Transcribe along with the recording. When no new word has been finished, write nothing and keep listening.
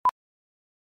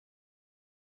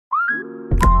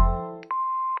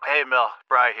Hey, Mel,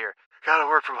 Bri here. Gotta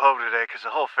work from home today because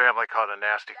the whole family caught a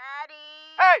nasty... Daddy!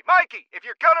 Hey, Mikey, if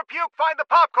you're gonna puke, find the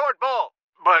popcorn bowl!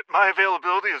 But my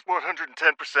availability is 110%.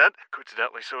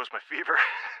 Coincidentally, so is my fever.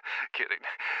 Kidding.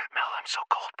 Mel, I'm so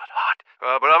cold but hot.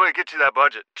 But I'm gonna get you that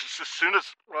budget just as soon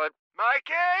as...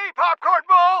 Mikey, popcorn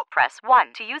bowl! Press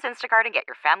 1 to use Instacart and get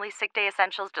your family sick day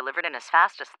essentials delivered in as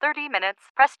fast as 30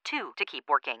 minutes. Press 2 to keep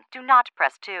working. Do not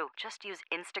press 2. Just use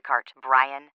Instacart,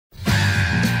 Brian.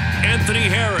 Anthony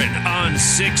Herron on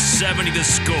 670 The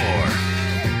Score.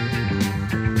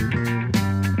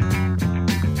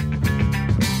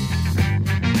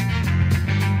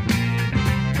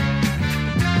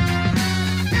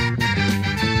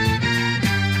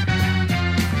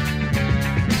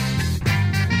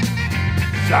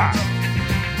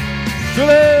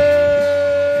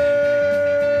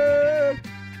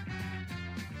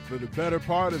 For the better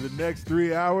part of the next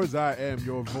 3 hours, I am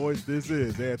your voice. This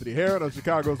is Anthony Herron on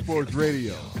Chicago Sports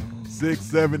Radio,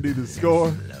 670 The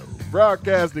Score,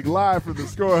 broadcasting live from the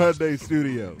Score Hyundai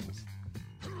Studios.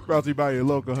 Brought to you by your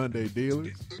local Hyundai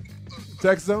dealers.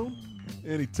 Text Zone,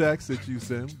 any text that you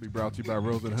send will be brought to you by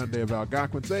Rosen Hyundai of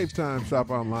Algonquin. Save time, shop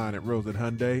online at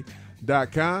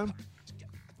rosenhyundai.com.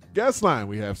 Guest line,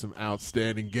 we have some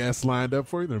outstanding guests lined up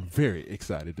for you. They're very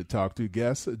excited to talk to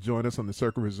guests. Join us on the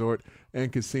Circle Resort and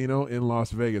Casino in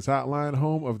Las Vegas hotline,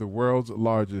 home of the world's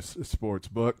largest sports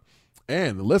book,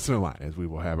 and the listener line, as we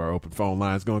will have our open phone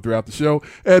lines going throughout the show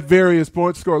at various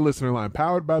points. Score listener line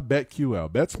powered by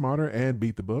BetQL. Bet smarter and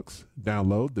beat the books.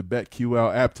 Download the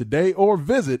BetQL app today or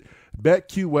visit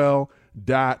betql.com.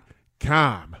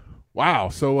 Wow.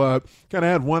 So kind of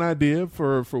had one idea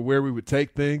for where we would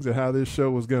take things and how this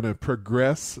show was going to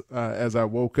progress as I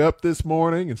woke up this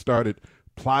morning and started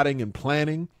plotting and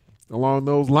planning along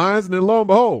those lines. And then lo and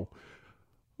behold,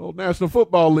 old National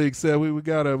Football League said we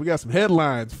got some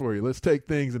headlines for you. Let's take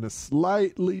things in a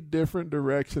slightly different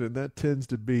direction, and that tends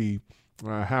to be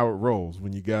how it rolls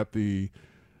when you got the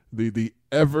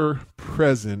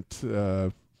ever-present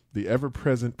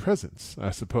presence,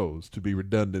 I suppose, to be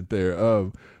redundant there,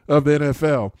 of the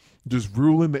NFL just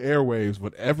ruling the airwaves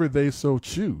whenever they so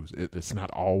choose. It's not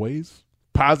always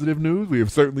positive news. We have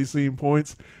certainly seen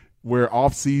points where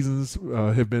off seasons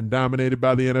have been dominated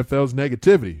by the NFL's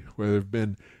negativity, where there have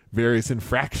been various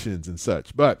infractions and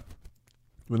such. But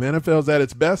when the NFL's at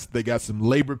its best, they got some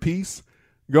labor peace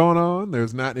going on.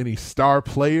 There's not any star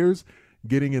players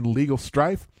getting in legal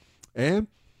strife, and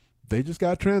they just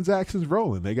got transactions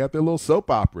rolling. They got their little soap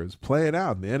operas playing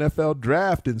out, and the NFL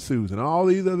draft ensues, and all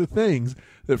these other things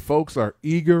that folks are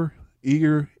eager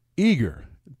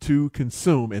to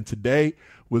consume. And today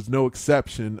was no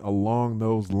exception along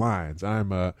those lines.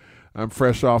 I'm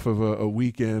fresh off of a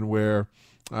weekend where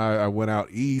I went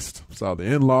out east, saw the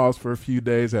in-laws for a few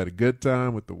days, had a good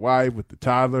time with the wife, with the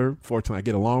toddler. Fortunately, I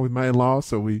get along with my in-laws,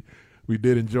 so we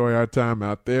did enjoy our time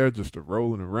out there, just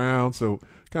rolling around. So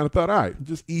kind of thought, all right,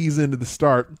 just ease into the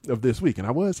start of this week. And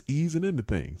I was easing into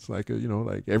things like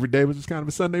every day was just kind of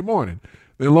a Sunday morning.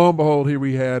 Then lo and behold, here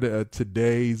we had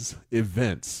today's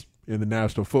events in the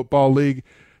National Football League.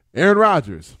 Aaron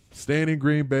Rodgers staying in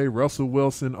Green Bay, Russell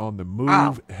Wilson on the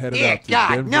move, headed out to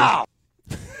Denver. No!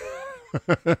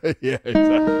 Yeah,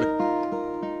 exactly.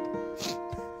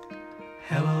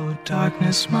 Hello,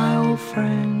 darkness, my old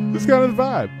friend. It's kind of the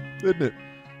vibe, isn't it?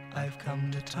 I've come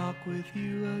to talk with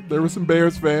you again. There were some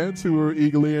Bears fans who were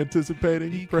eagerly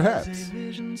anticipating, perhaps,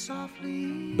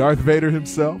 Darth Vader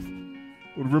himself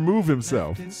would remove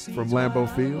himself from Lambeau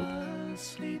Field,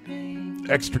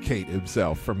 extricate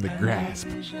himself from the grasp,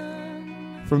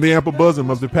 from the ample bosom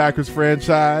of the Packers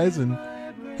franchise, and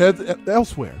head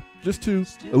elsewhere just to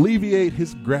alleviate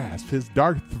his grasp, his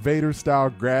Darth Vader-style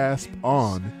grasp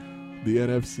on the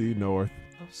NFC North.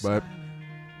 But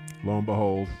lo and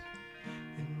behold,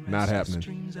 not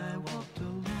happening.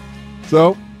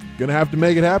 So, gonna have to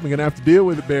make it happen. Gonna have to deal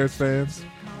with it, Bears fans.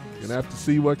 Gonna have to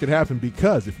see what could happen,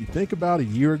 because if you think about a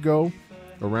year ago,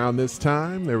 around this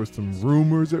time, there was some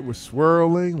rumors that were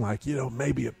swirling, like,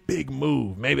 maybe a big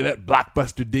move, maybe that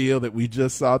blockbuster deal that we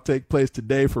just saw take place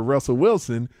today for Russell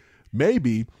Wilson,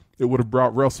 maybe it would have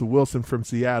brought Russell Wilson from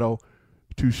Seattle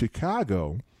to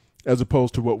Chicago, as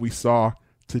opposed to what we saw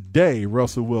today,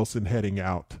 Russell Wilson heading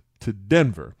out to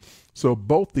Denver. So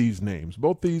both these,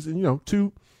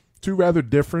 two rather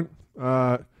different,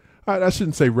 I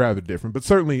shouldn't say rather different, but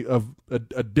certainly of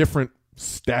a different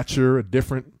stature, a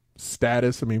different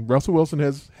status. I mean, Russell Wilson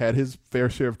has had his fair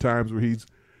share of times where he's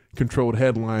controlled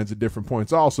headlines at different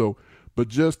points also, but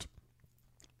just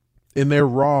in their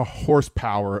raw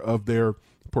horsepower of their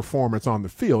performance on the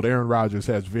field, Aaron Rodgers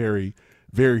has very,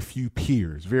 very few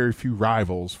peers, very few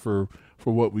rivals for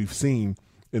what we've seen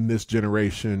in this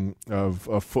generation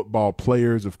of football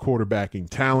players, of quarterbacking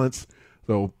talents.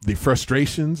 So the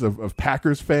frustrations of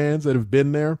Packers fans that have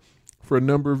been there for a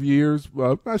number of years,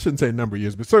 well, I shouldn't say a number of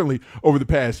years, but certainly over the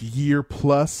past year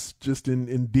plus, just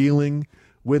in dealing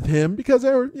with him, because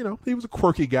he was a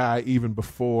quirky guy even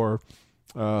before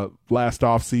last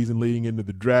offseason leading into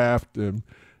the draft and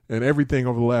everything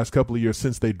over the last couple of years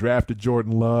since they drafted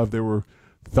Jordan Love. There were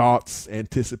thoughts,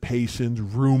 anticipations,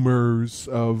 rumors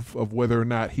of whether or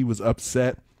not he was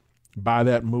upset by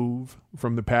that move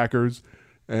from the Packers.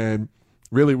 And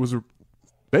really it was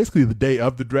basically the day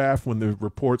of the draft when the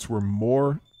reports were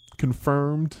more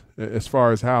confirmed as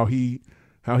far as how he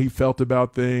felt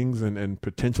about things and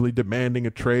potentially demanding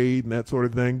a trade and that sort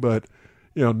of thing. But,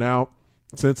 now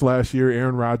since last year,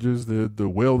 Aaron Rodgers, the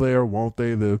will they or won't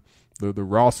they, the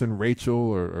Ross and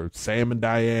Rachel or Sam and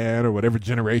Diane or whatever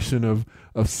generation of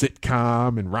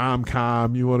sitcom and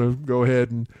rom-com you want to go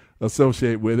ahead and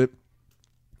associate with it,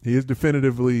 he is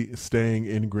definitively staying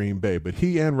in Green Bay. But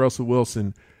he and Russell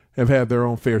Wilson have had their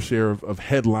own fair share of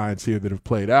headlines here that have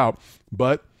played out.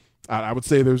 But I would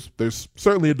say there's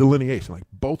certainly a delineation. Like,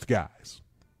 both guys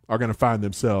are going to find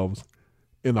themselves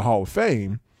in the Hall of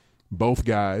Fame. Both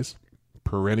guys,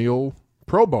 perennial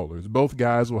Pro Bowlers. Both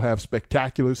guys will have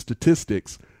spectacular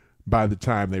statistics by the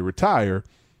time they retire.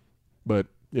 But,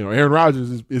 Aaron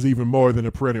Rodgers is even more than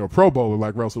a perennial Pro Bowler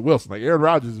like Russell Wilson. Like, Aaron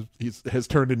Rodgers has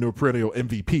turned into a perennial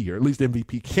MVP, or at least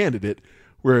MVP candidate,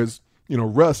 whereas,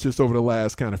 Russ just over the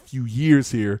last kind of few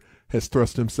years here has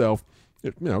thrust himself,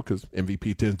 because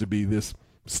MVP tends to be this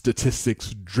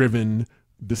statistics-driven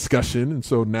discussion. And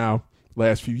so now,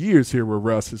 last few years here where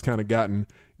Russ has kind of gotten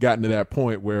to that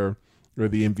point where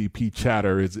the MVP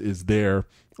chatter is there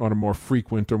on a more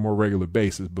frequent or more regular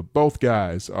basis. But both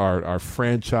guys are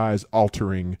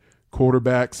franchise-altering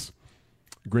quarterbacks.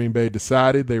 Green Bay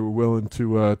decided they were willing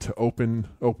to open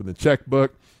the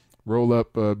checkbook, roll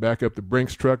up, back up the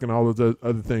Brinks truck and all of the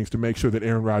other things to make sure that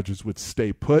Aaron Rodgers would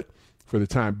stay put for the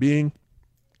time being.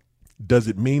 Does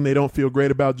it mean they don't feel great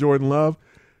about Jordan Love?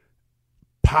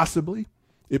 Possibly.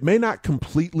 It may not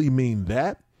completely mean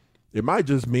that. It might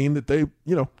just mean that they,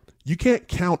 you can't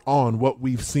count on what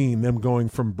we've seen, them going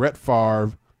from Brett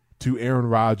Favre to Aaron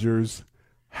Rodgers.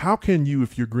 How can you,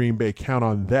 if you're Green Bay, count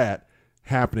on that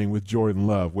happening with Jordan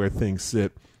Love, where things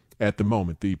sit at the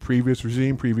moment? The previous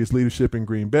regime, previous leadership in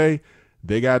Green Bay,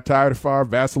 they got tired of Favre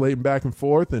vacillating back and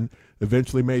forth and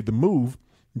eventually made the move.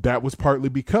 That was partly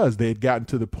because they had gotten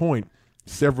to the point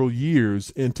several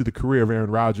years into the career of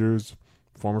Aaron Rodgers,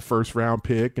 former first-round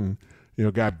pick, and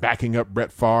guy backing up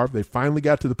Brett Favre. They finally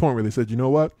got to the point where they said, you know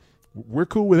what? We're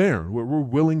cool with Aaron. We're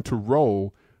willing to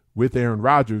roll with Aaron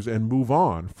Rodgers and move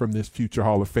on from this future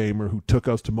Hall of Famer who took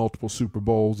us to multiple Super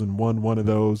Bowls and won one of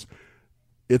those.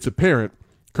 It's apparent,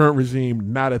 current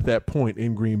regime not at that point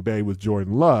in Green Bay with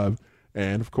Jordan Love,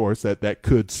 and of course that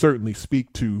could certainly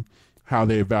speak to how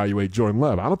they evaluate Jordan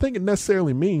Love. I don't think it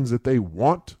necessarily means that they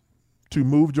want to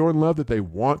move Jordan Love, that they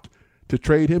want to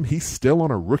trade him. He's still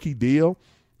on a rookie deal,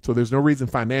 so there's no reason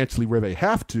financially where they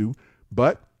have to.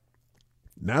 But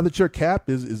now that your cap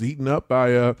is eaten up by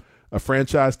a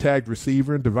franchise-tagged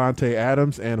receiver, Davante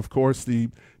Adams, and, of course, the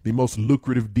most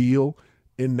lucrative deal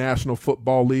in National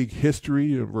Football League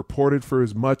history, reported for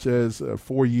as much as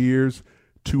 4 years,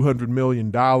 $200 million,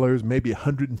 maybe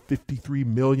 $153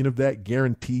 million of that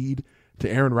guaranteed to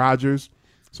Aaron Rodgers.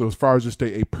 So as far as just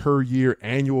a per-year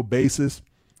annual basis,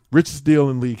 richest deal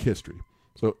in league history.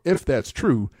 So if that's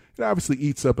true, it obviously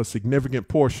eats up a significant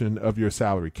portion of your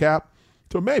salary cap.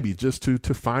 So maybe just to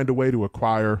find a way to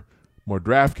acquire more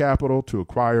draft capital, to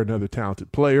acquire another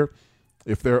talented player.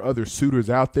 If there are other suitors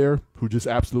out there who just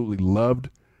absolutely loved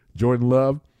Jordan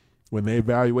Love when they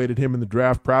evaluated him in the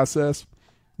draft process,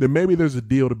 then maybe there's a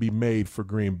deal to be made for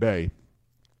Green Bay.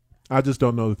 I just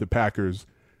don't know that the Packers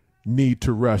need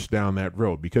to rush down that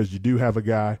road, because you do have a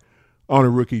guy on a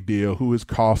rookie deal who is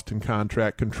cost and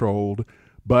contract controlled,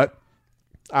 but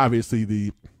obviously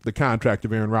the contract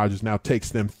of Aaron Rodgers now takes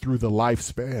them through the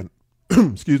lifespan,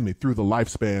 through the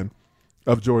lifespan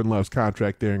of Jordan Love's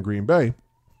contract there in Green Bay.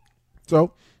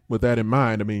 So with that in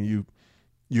mind, I mean,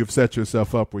 you've set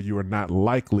yourself up where you are not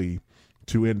likely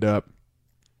to end up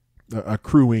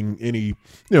accruing any,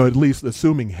 at least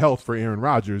assuming health for Aaron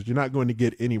Rodgers, you're not going to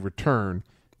get any return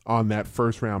on that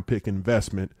first round pick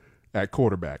investment at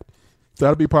quarterback. So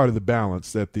that'll be part of the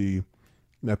balance that the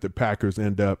Packers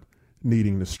end up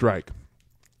needing to strike.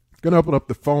 Going to open up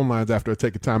the phone lines after I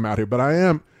take a time out here, but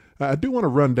I do want to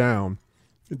run down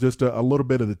just a little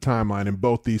bit of the timeline in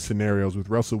both these scenarios, with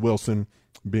Russell Wilson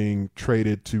being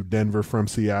traded to Denver from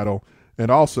Seattle,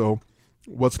 and also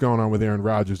what's going on with Aaron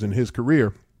Rodgers in his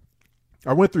career.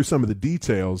 I went through some of the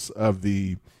details of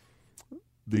the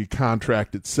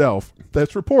contract itself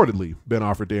that's reportedly been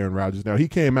offered to Aaron Rodgers. Now, he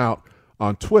came out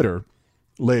on Twitter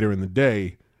later in the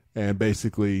day and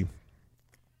basically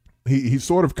he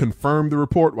sort of confirmed the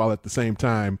report while at the same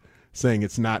time saying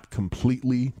it's not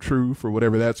completely true for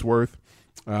whatever that's worth.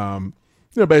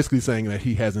 Basically saying that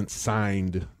he hasn't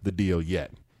signed the deal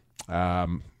yet.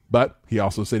 But he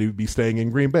also said he would be staying in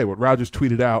Green Bay. What Rodgers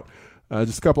tweeted out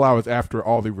just a couple hours after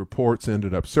all the reports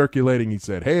ended up circulating, he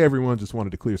said, "Hey, everyone, just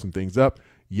wanted to clear some things up.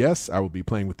 Yes, I will be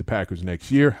playing with the Packers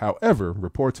next year. However,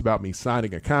 reports about me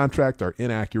signing a contract are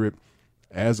inaccurate,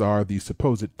 as are the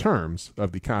supposed terms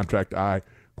of the contract I,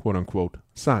 quote unquote,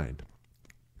 signed.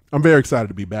 I'm very excited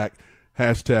to be back.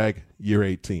 Hashtag year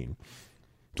 18.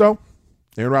 So,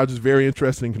 Aaron Rodgers very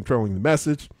interested in controlling the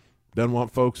message. Doesn't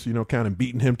want folks, kind of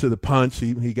beating him to the punch.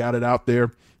 He got it out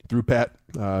there through Pat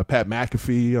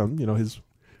McAfee on, his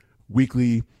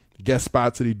weekly guest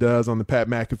spots that he does on the Pat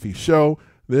McAfee show.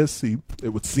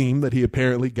 It would seem that he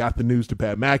apparently got the news to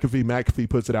Pat McAfee. McAfee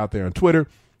puts it out there on Twitter.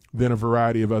 Then a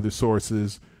variety of other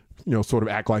sources, sort of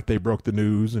act like they broke the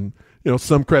news. And,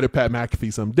 some credit Pat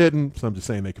McAfee, some didn't. Some just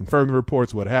saying they confirmed the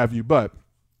reports, what have you. But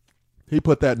he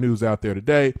put that news out there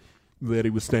today that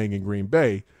he was staying in Green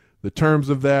Bay. The terms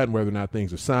of that and whether or not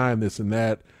things are signed, this and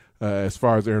that, as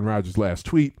far as Aaron Rodgers' last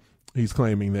tweet, he's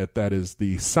claiming that is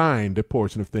the signed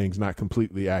portion of things, not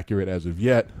completely accurate as of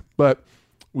yet. But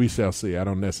we shall see. I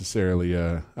don't necessarily,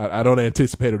 I don't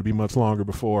anticipate it to be much longer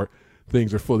before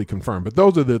things are fully confirmed. But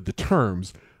those are the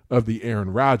terms of the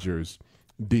Aaron Rodgers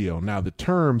deal. Now, the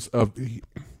terms of the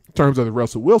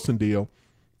Russell Wilson deal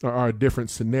are a different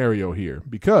scenario here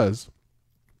because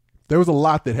there was a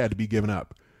lot that had to be given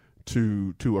up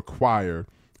to acquire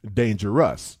Danger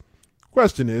Russ.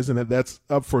 Question is, and that's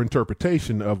up for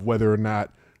interpretation of whether or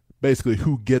not basically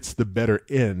who gets the better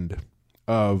end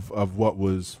of what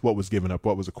was given up,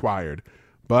 what was acquired.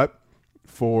 But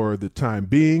for the time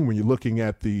being, when you're looking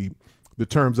at the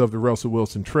terms of the Russell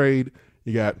Wilson trade,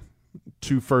 you got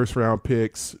 2 first-round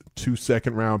picks, 2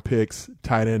 second-round picks,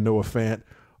 tight end Noah Fant,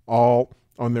 all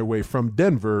on their way from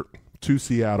Denver to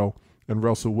Seattle, and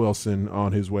Russell Wilson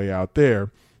on his way out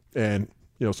there. And,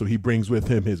 so he brings with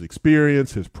him his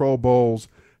experience, his Pro Bowls,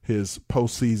 his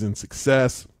postseason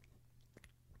success.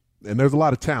 And there's a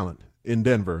lot of talent in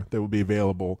Denver that will be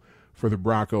available for the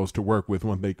Broncos to work with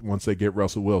once they get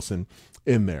Russell Wilson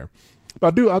in there.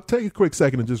 But I'll take a quick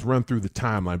second and just run through the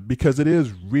timeline because it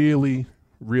is really,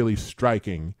 really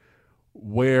striking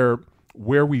where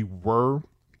we were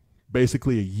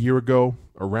basically a year ago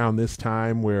around this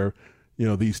time where,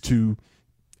 these two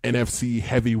NFC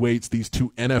heavyweights, these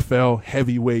two NFL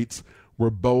heavyweights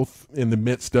were both in the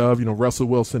midst of, Russell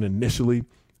Wilson initially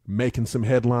making some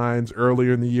headlines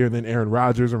earlier in the year, and then Aaron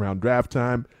Rodgers around draft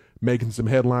time making some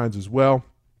headlines as well.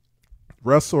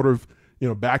 Russ sort of,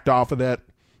 backed off of that,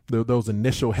 those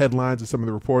initial headlines and some of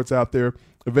the reports out there.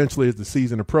 Eventually, as the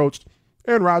season approached,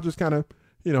 Aaron Rodgers kind of,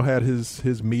 had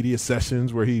his media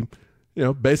sessions where he,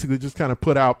 basically just kind of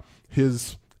put out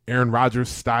his Aaron Rodgers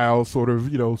style sort of,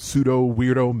 pseudo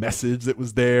weirdo message that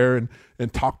was there and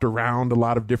talked around a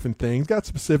lot of different things, got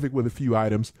specific with a few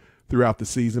items throughout the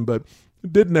season, but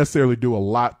didn't necessarily do a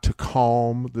lot to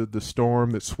calm the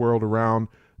storm that swirled around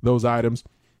those items.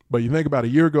 But you think about a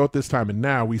year ago at this time, and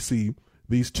now we see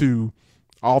these two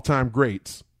all-time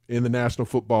greats in the National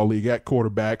Football League at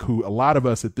quarterback who a lot of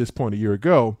us at this point a year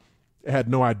ago had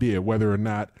no idea whether or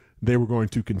not they were going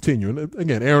to continue. And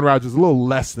again, Aaron Rodgers a little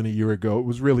less than a year ago. It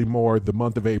was really more the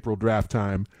month of April draft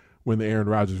time when the Aaron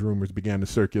Rodgers rumors began to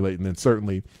circulate, and then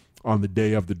certainly on the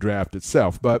day of the draft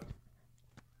itself. But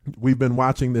we've been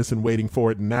watching this and waiting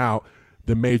for it, and now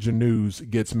the major news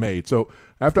gets made. So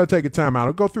after I take a time out,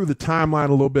 I'll go through the timeline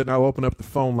a little bit, and I'll open up the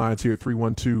phone lines here at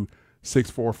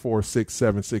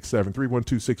 312-644-6767,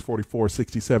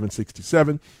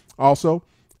 312-644-6767. Also,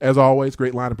 as always,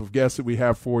 great lineup of guests that we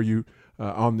have for you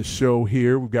on the show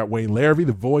here. We've got Wayne Larrivee,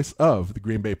 the voice of the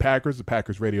Green Bay Packers, the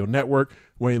Packers Radio Network.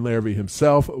 Wayne Larrivee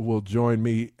himself will join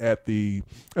me at the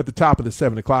top of the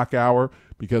 7 o'clock hour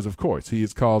because, of course, he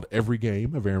has called every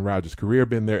game of Aaron Rodgers' career,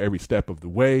 been there every step of the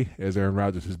way, as Aaron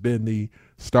Rodgers has been the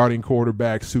starting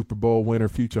quarterback, Super Bowl winner,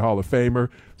 future Hall of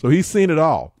Famer. So he's seen it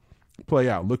all play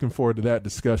out. Looking forward to that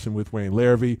discussion with Wayne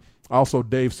Larrivee. Also,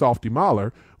 Dave Softy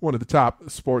Mahler, one of the top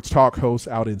sports talk hosts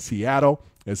out in Seattle,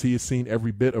 as he has seen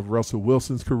every bit of Russell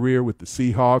Wilson's career with the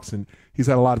Seahawks, and he's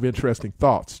had a lot of interesting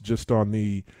thoughts just on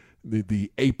the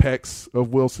apex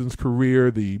of Wilson's career,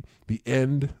 the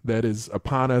end that is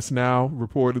upon us now,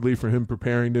 reportedly for him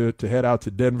preparing to head out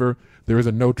to Denver. There is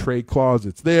a no-trade clause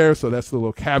that's there, so that's the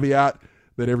little caveat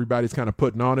that everybody's kind of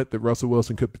putting on it, that Russell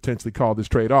Wilson could potentially call this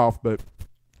trade off. But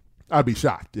I'd be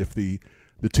shocked if the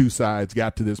two sides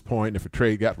got to this point, if a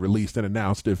trade got released and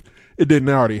announced, if it didn't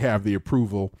already have the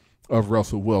approval of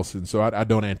Russell Wilson. So I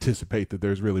don't anticipate that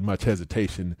there's really much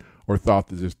hesitation or thought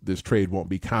that this trade won't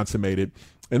be consummated.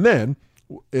 And then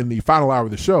in the final hour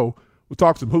of the show, we'll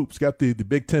talk some hoops. Got the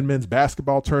Big Ten men's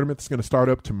basketball tournament that's going to start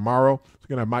up tomorrow.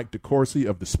 We're going to have Mike DeCourcy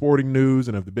of the Sporting News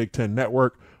and of the Big Ten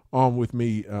Network on with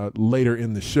me later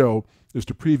in the show just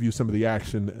to preview some of the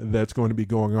action that's going to be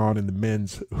going on in the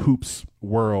men's hoops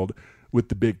world with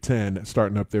the Big Ten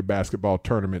starting up their basketball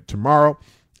tournament tomorrow,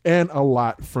 and a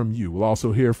lot from you. We'll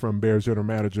also hear from Bears general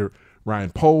manager Ryan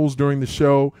Poles during the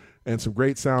show, and some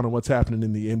great sound on what's happening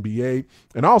in the NBA.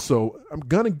 And also, I'm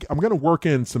gonna work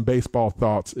in some baseball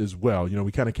thoughts as well. You know,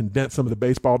 we kind of condensed some of the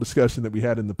baseball discussion that we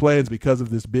had in the plans because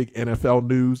of this big NFL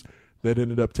news that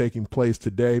ended up taking place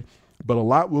today. But a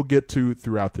lot we'll get to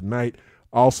throughout the night.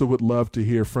 Also would love to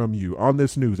hear from you on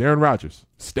this news. Aaron Rodgers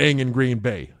staying in Green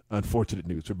Bay. Unfortunate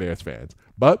news for Bears fans.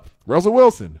 But Russell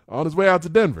Wilson on his way out to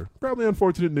Denver. Probably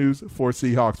unfortunate news for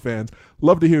Seahawks fans.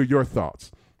 Love to hear your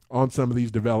thoughts on some of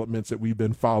these developments that we've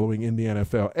been following in the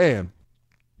NFL. And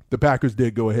the Packers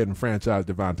did go ahead and franchise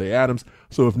Davante Adams.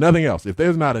 So if nothing else, if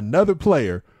there's not another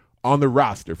player on the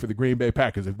roster for the Green Bay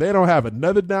Packers, if they don't have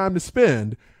another dime to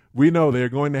spend, we know they're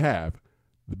going to have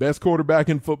the best quarterback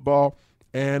in football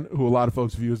and who a lot of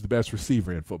folks view as the best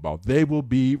receiver in football. They will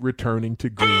be returning to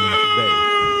Green Bay.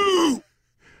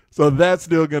 So that's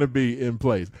still going to be in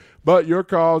place. But your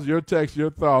calls, your texts,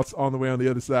 your thoughts on the way on the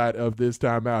other side of this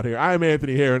time out here. I'm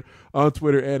Anthony Herron on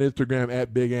Twitter and Instagram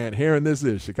at Big Ant Herron. This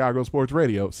is Chicago Sports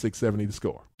Radio, 670 The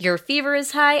Score. Your fever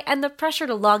is high and the pressure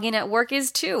to log in at work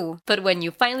is too. But when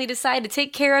you finally decide to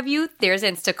take care of you, there's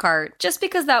Instacart. Just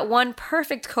because that one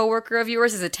perfect coworker of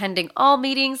yours is attending all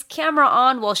meetings, camera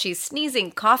on while she's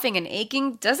sneezing, coughing, and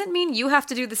aching, doesn't mean you have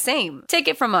to do the same. Take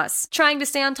it from us. Trying to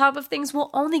stay on top of things will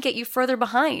only get you further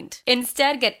behind.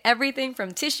 Instead, get everything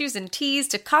from tissues and teas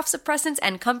to cough suppressants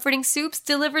and comforting soups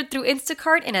delivered through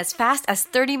Instacart in as fast as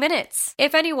 30 minutes.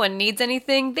 If anyone needs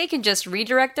anything, they can just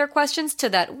redirect their questions to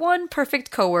that one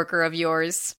perfect coworker of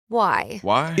yours. Why?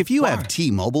 Why? If you have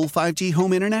T-Mobile 5G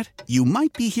home internet, you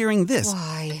might be hearing this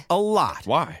Why? a lot.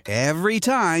 Why? Every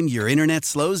time your internet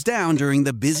slows down during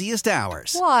the busiest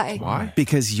hours. Why? Why?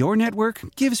 Because your network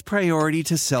gives priority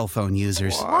to cell phone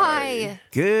users. Why?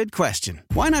 Good question.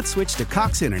 Why not switch to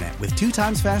Cox Internet with 2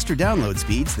 times faster download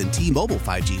speeds than T-Mobile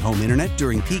 5G home internet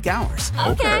during peak hours?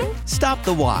 Okay. Stop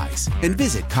the whys and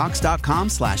visit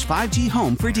cox.com/5G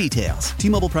home for details.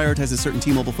 T-Mobile prioritizes certain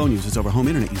T-Mobile phone users over home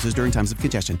internet users during times of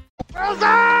congestion. Wilson!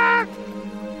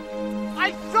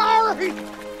 I'm sorry!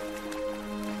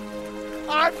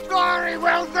 I'm sorry,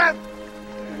 Wilson!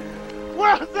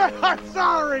 Wilson, I'm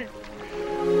sorry!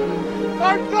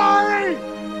 I'm sorry!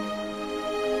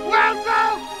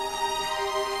 Wilson!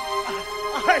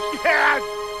 I can't!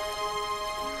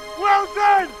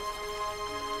 Wilson!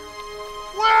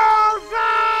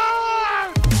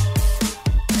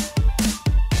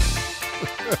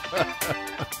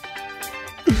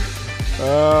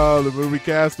 Oh, the movie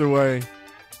Castaway.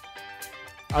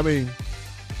 I mean,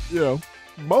 you know,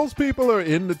 most people are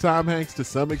into Tom Hanks to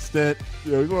some extent.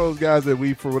 You know, he's one of those guys that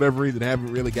we, for whatever reason,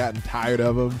 haven't really gotten tired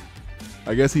of him.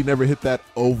 I guess he never hit that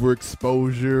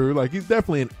overexposure. Like, he's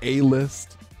definitely an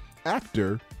A-list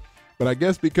actor. But I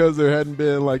guess because there hadn't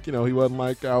been, like, you know, he wasn't,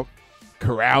 like, out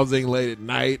carousing late at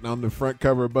night and on the front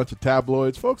cover of a bunch of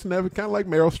tabloids. Folks never, kind of like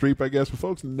Meryl Streep, I guess, but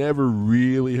folks never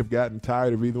really have gotten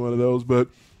tired of either one of those. But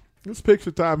let's picture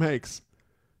Tom Hanks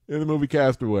in the movie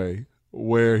Castaway,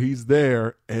 where he's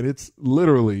there, and it's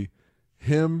literally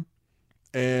him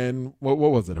and what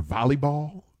was it? A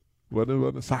volleyball? What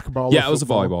a soccer ball? Yeah, it was a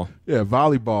volleyball. Yeah,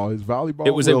 volleyball. His volleyball.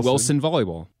 It was a Wilson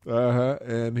volleyball.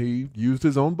 And he used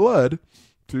his own blood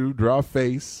to draw a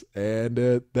face, and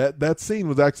that scene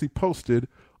was actually posted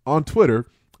on Twitter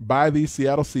by the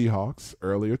Seattle Seahawks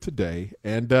earlier today,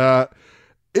 and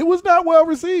it was not well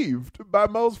received by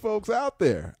most folks out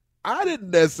there. I didn't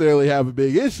necessarily have a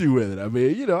big issue with it. I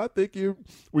mean, you know, I think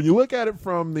when you look at it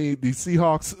from the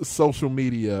Seahawks social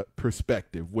media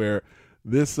perspective, where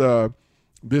this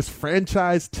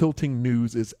franchise tilting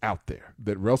news is out there,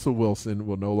 that Russell Wilson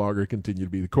will no longer continue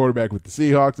to be the quarterback with the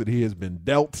Seahawks, that he has been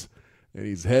dealt, and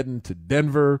he's heading to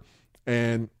Denver,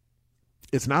 and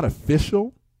it's not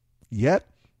official yet.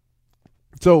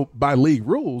 So by league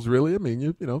rules, really, I mean,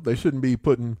 you know, they shouldn't be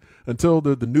putting until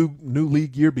the new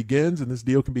league year begins and this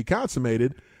deal can be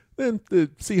consummated. Then the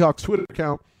Seahawks Twitter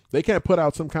account, they can't put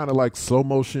out some kind of like slow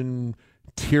motion,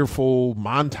 tearful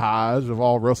montage of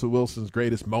all Russell Wilson's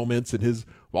greatest moments and his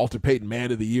Walter Payton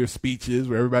Man of the Year speeches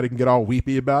where everybody can get all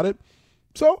weepy about it.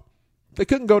 So they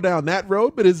couldn't go down that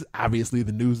road, but it's obviously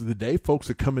the news of the day. Folks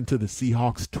are coming to the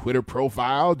Seahawks Twitter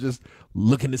profile, just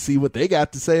looking to see what they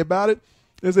got to say about it.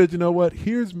 They said, you know what,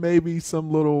 here's maybe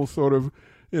some little sort of,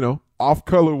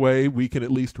 off-color way we can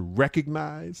at least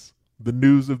recognize the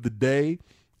news of the day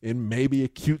in maybe a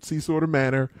cutesy sort of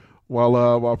manner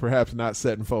while perhaps not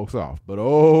setting folks off. But,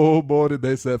 oh, boy, did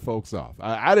they set folks off.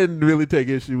 I didn't really take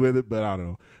issue with it, but I don't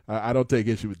know. I don't take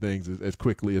issue with things as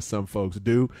quickly as some folks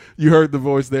do. You heard the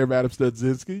voice there of Adam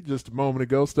Studzinski just a moment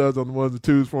ago. Studs on the ones and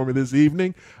twos for me this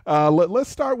evening. Let's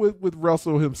start with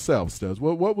Russell himself, Studs.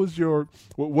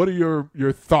 What are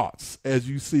your thoughts as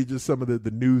you see just some of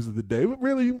the news of the day?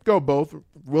 Really, you can go both.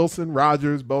 Wilson,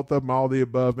 Rodgers, both of them, all the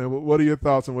above, man. What are your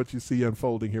thoughts on what you see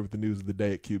unfolding here with the news of the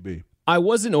day at QB? I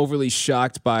wasn't overly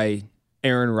shocked by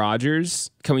Aaron Rodgers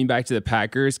coming back to the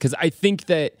Packers because I think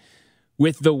that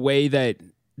with the way that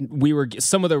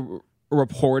some of the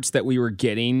reports that we were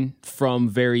getting from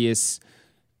various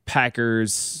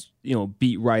Packers,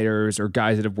 beat writers or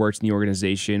guys that have worked in the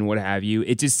organization, what have you,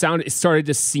 it started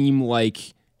to seem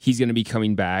like he's going to be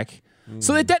coming back.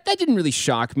 So that didn't really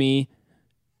shock me.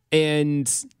 And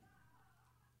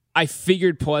I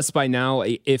figured plus by now,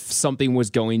 if something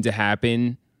was going to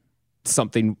happen,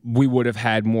 we would have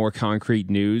had more concrete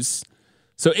news.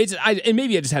 So and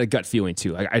maybe I just had a gut feeling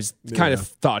too. I just kind of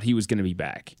thought he was going to be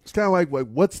back. It's kind of like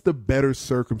what's the better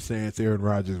circumstance Aaron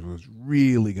Rodgers was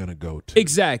really going to go to?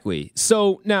 Exactly.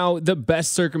 So now the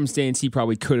best circumstance he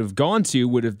probably could have gone to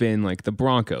would have been like the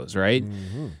Broncos, right?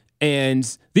 Mm-hmm.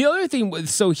 And the other thing,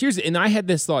 and I had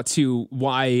this thought too,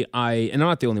 and I'm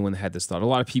not the only one that had this thought. A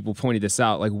lot of people pointed this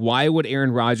out. Like, why would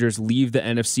Aaron Rodgers leave the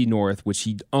NFC North, which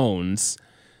he owns,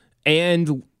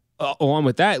 and along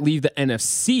with that, leave the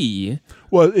NFC?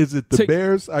 Well, is it the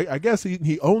Bears? I guess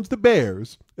he owns the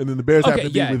Bears, and then the Bears have to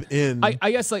be within.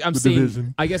 I guess I'm saying.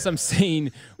 Division. I guess I'm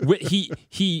saying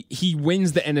he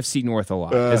wins the NFC North a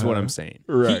lot. Is what I'm saying.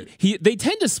 Right. They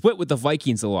tend to split with the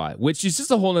Vikings a lot, which is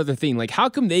just a whole other thing. Like, how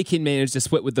come they can manage to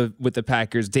split with the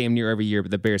Packers damn near every year,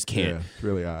 but the Bears can't? Yeah, it's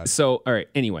really odd. So, all right.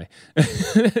 Anyway,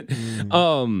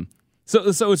 So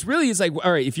it's like,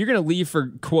 all right, if you're going to leave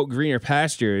for, quote, greener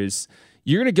pastures,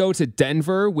 you're going to go to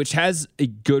Denver, which has a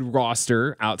good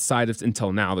roster outside of,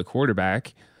 until now, the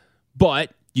quarterback.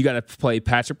 But you got to play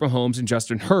Patrick Mahomes and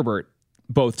Justin Herbert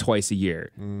both twice a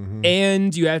year. Mm-hmm.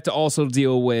 And you have to also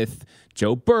deal with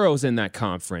Joe Burrow's in that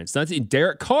conference.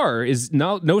 Derek Carr is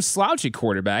no slouch at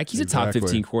quarterback. He's a top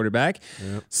 15 quarterback.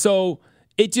 Yep. So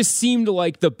it just seemed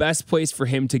like the best place for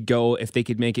him to go if they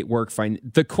could make it work.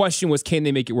 The question was, can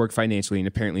they make it work financially? And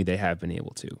apparently they have been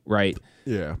able to, right?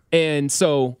 Yeah. And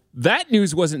so that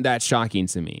news wasn't that shocking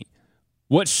to me.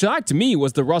 What shocked me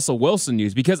was the Russell Wilson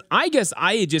news, because I guess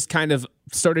I had just kind of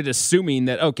started assuming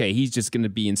that, okay, he's just going to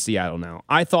be in Seattle now.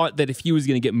 I thought that if he was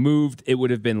going to get moved, it would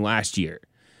have been last year,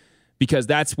 because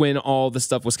that's when all the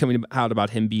stuff was coming out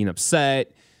about him being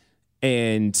upset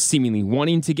and seemingly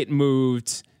wanting to get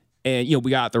moved. And,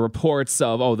 we got the reports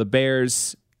of, the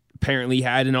Bears apparently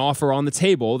had an offer on the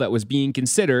table that was being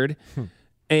considered.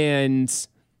 And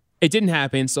it didn't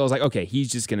happen. So I was like, okay, he's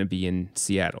just going to be in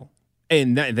Seattle.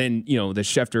 And then, the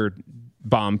Schefter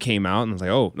bomb came out, and I was like,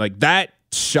 oh, like that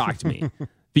shocked me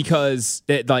because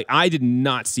I did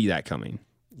not see that coming.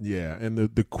 Yeah. And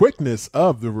the quickness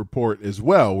of the report as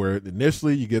well, where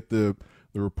initially you get the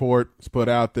report is put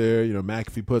out there,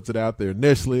 McAfee puts it out there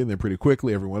initially, and then pretty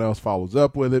quickly everyone else follows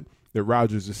up with it, that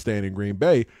Rodgers is staying in Green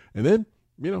Bay. And then,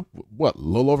 a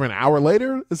little over an hour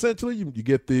later, essentially, you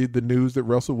get the news that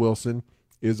Russell Wilson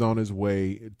is on his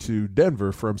way to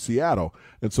Denver from Seattle.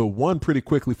 And so one pretty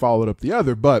quickly followed up the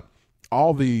other, but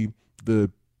all the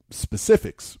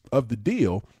specifics of the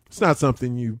deal, it's not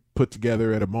something you put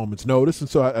together at a moment's notice. And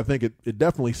so I think it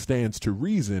definitely stands to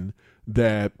reason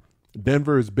that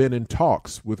Denver has been in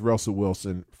talks with Russell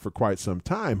Wilson for quite some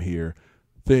time here.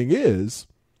 Thing is,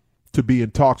 to be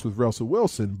in talks with Russell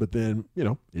Wilson, but then,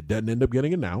 it doesn't end up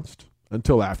getting announced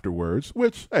until afterwards,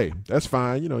 which, hey, that's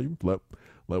fine. You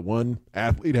let one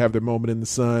athlete have their moment in the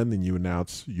sun, then you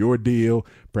announce your deal.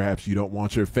 Perhaps you don't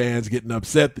want your fans getting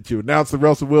upset that you announced the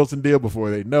Russell Wilson deal before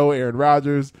they know Aaron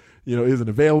Rodgers, isn't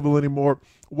available anymore.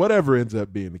 Whatever ends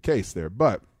up being the case there.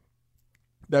 But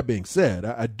that being said,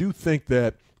 I do think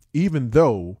that even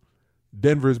though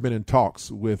Denver has been in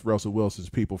talks with Russell Wilson's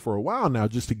people for a while now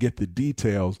just to get the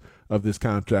details of this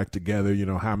contract together,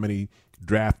 how many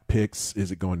draft picks is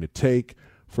it going to take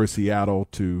for Seattle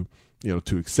to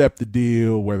accept the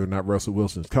deal, whether or not Russell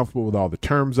Wilson is comfortable with all the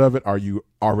terms of it. Are you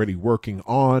already working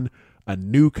on a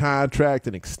new contract,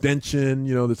 an extension,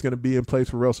 that's going to be in place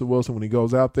for Russell Wilson when he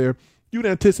goes out there? you'd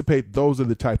anticipate those are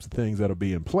the types of things that'll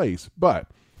be in place. But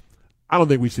I don't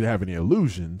think we should have any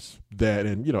illusions that,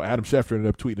 and, Adam Schefter ended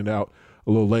up tweeting it out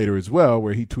a little later as well,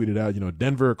 where he tweeted out,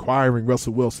 Denver acquiring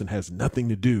Russell Wilson has nothing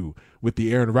to do with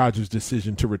the Aaron Rodgers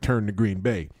decision to return to Green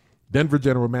Bay. Denver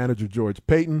general manager George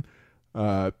Paton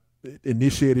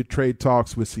initiated trade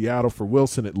talks with Seattle for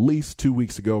Wilson at least 2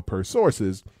 weeks ago, per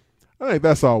sources. I think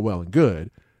that's all well and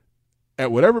good.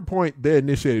 At whatever point they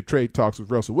initiated trade talks with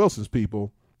Russell Wilson's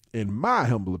people, in my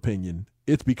humble opinion,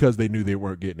 it's because they knew they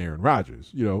weren't getting Aaron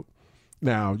Rodgers.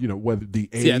 Now, whether the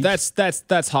age... Yeah,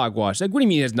 that's hogwash. Like, what do you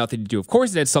mean it has nothing to do? Of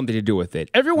course it had something to do with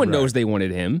it. Everyone knows they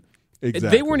wanted him.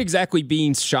 Exactly. They weren't exactly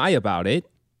being shy about it.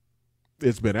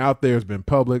 It's been out there. It's been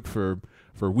public for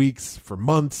weeks, for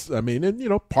months. I mean,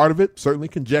 and, part of it, certainly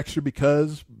conjecture,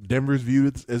 because Denver's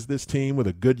viewed as this team with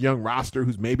a good young roster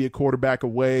who's maybe a quarterback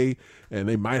away, and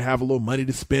they might have a little money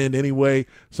to spend anyway.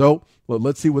 So,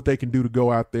 let's see what they can do to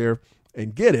go out there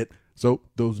and get it. So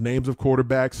those names of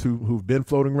quarterbacks who've been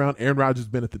floating around, Aaron Rodgers has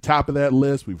been at the top of that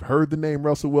list. We've heard the name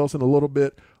Russell Wilson a little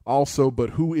bit also,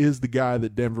 but who is the guy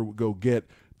that Denver would go get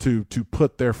to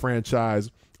put their franchise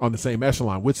on the same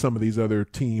echelon with some of these other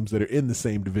teams that are in the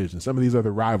same division, some of these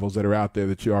other rivals that are out there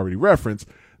that you already referenced?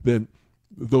 Then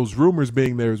those rumors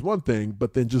being there is one thing,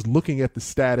 but then just looking at the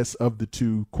status of the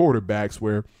two quarterbacks,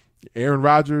 where Aaron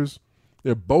Rodgers,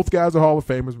 both guys are Hall of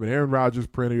Famers, but Aaron Rodgers,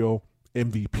 perennial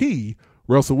MVP,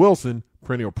 Russell Wilson,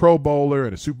 perennial Pro Bowler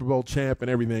and a Super Bowl champ and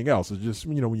everything else. It's just,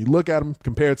 when you look at them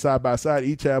compared side by side,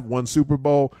 each have one Super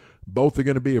Bowl. Both are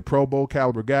going to be a Pro Bowl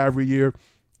caliber guy every year.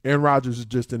 Aaron Rodgers is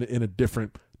just in a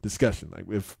different discussion. Like,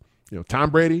 if, Tom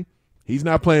Brady, he's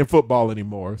not playing football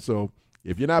anymore. So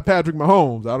if you're not Patrick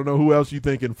Mahomes, I don't know who else you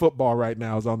think in football right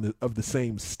now is of the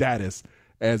same status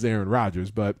as Aaron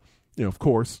Rodgers. But, of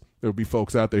course, there'll be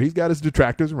folks out there. He's got his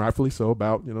detractors, and rightfully so,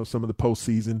 about, some of the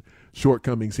postseason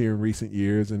shortcomings here in recent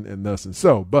years and thus and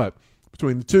so. But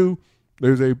between the two,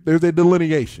 there's a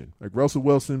delineation. Like, Russell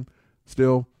Wilson,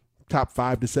 still top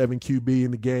 5 to 7 QB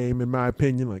in the game, in my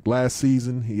opinion. Like, last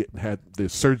season, he had the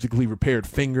surgically repaired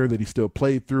finger that he still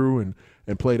played through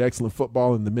and played excellent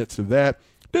football in the midst of that.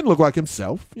 Didn't look like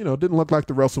himself, didn't look like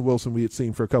the Russell Wilson we had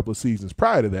seen for a couple of seasons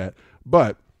prior to that.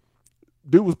 But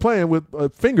dude was playing with a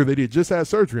finger that he had just had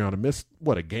surgery on and missed,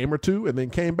 a game or two, and then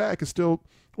came back and still,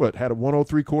 had a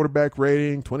 103 quarterback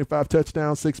rating, 25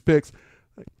 touchdowns, 6 picks.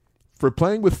 For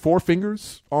playing with 4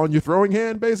 fingers on your throwing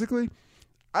hand, basically,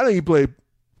 I think he played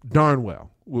darn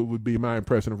well, would be my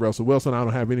impression of Russell Wilson. I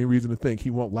don't have any reason to think he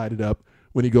won't light it up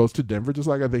when he goes to Denver, just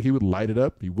like I think he would light it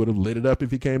up. He would have lit it up if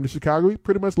he came to Chicago. He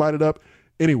pretty much light it up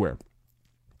anywhere.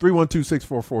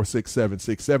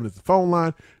 312-644-6767 is the phone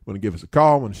line. Want to give us a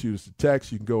call, want to shoot us a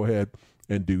text, you can go ahead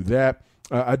and do that.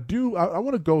 I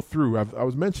want to go through, I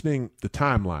was mentioning the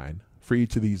timeline for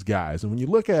each of these guys. And when you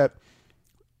look at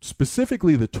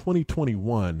specifically the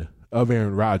 2021 of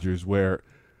Aaron Rodgers, where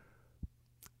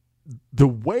the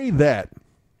way that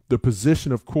the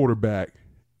position of quarterback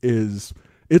is,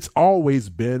 it's always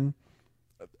been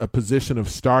a position of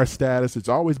star status. It's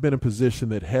always been a position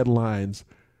that headlines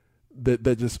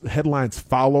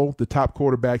follow the top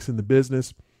quarterbacks in the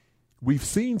business. We've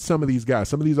seen some of these guys,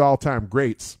 some of these all-time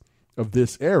greats of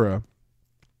this era.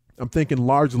 I'm thinking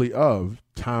largely of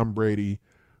Tom Brady,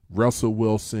 Russell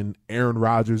Wilson, Aaron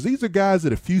Rodgers. These are guys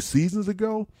that a few seasons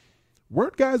ago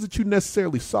weren't guys that you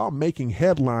necessarily saw making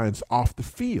headlines off the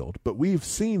field, but we've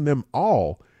seen them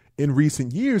all in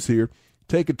recent years here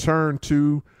take a turn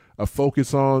to a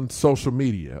focus on social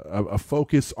media, a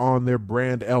focus on their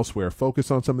brand elsewhere, a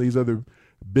focus on some of these other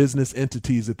business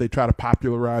entities that they try to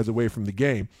popularize away from the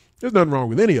game. There's nothing wrong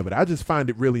with any of it. I just find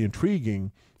it really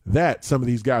intriguing that some of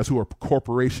these guys who are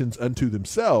corporations unto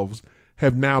themselves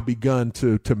have now begun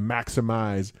to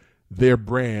maximize their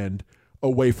brand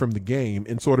away from the game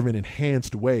in sort of an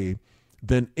enhanced way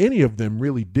than any of them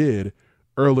really did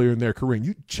earlier in their career. And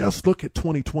you just look at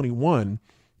 2021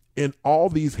 and all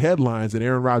these headlines that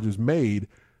Aaron Rodgers made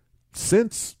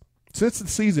since the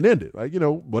season ended. Like,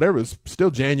 whatever, it's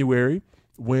still January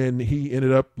when he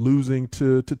ended up losing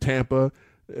to Tampa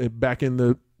back in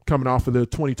the coming off of the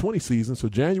 2020 season. So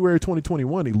January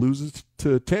 2021, he loses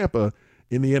to Tampa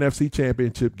in the NFC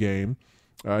Championship game.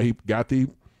 He got the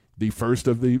first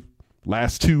of the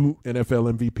last 2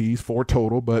 NFL MVPs, 4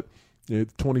 total, but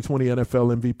 2020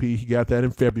 NFL MVP, he got that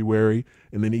in February,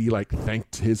 and then he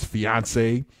thanked his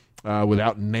fiance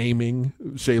without naming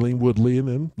Shailene Woodley, and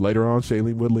then later on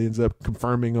Shailene Woodley ends up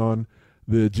confirming on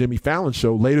the Jimmy Fallon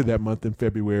show later that month in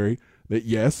February that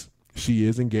yes, she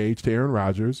is engaged to Aaron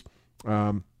Rodgers.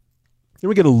 Then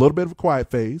we get a little bit of a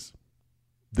quiet phase.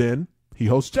 Then he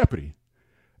hosts Jeopardy.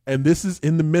 And this is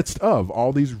in the midst of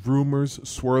all these rumors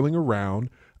swirling around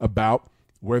about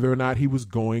whether or not he was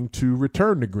going to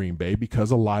return to Green Bay, because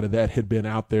a lot of that had been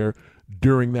out there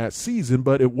during that season,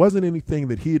 but it wasn't anything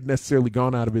that he had necessarily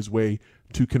gone out of his way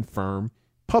to confirm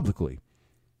publicly.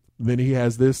 Then he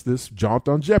has this jaunt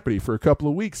on Jeopardy for a couple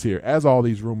of weeks here as all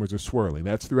these rumors are swirling.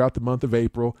 That's throughout the month of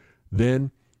April.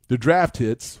 Then the draft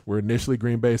hits, where initially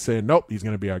Green Bay is saying, nope, he's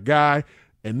going to be our guy.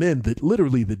 And then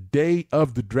literally the day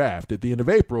of the draft, at the end of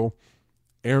April,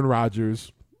 Aaron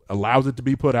Rodgers allows it to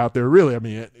be put out there. Really, I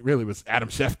mean, it really was Adam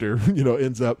Schefter,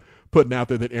 ends up putting out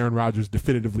there that Aaron Rodgers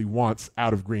definitively wants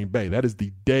out of Green Bay. That is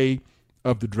the day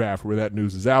of the draft where that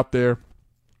news is out there.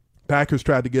 Packers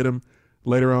tried to get him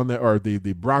later on that, or the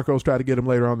Broncos tried to get him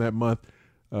later on that month.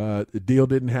 The deal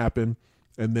didn't happen.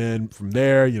 And then from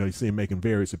there, you see him making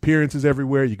various appearances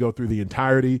everywhere. You go through the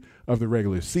entirety of the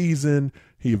regular season.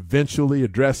 He eventually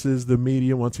addresses the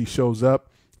media once he shows up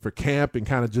for camp and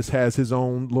kind of just has his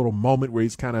own little moment where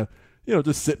he's kind of,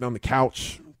 just sitting on the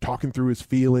couch talking through his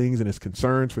feelings and his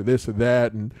concerns for this or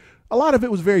that. And a lot of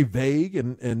it was very vague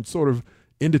and sort of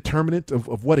indeterminate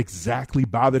of what exactly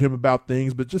bothered him about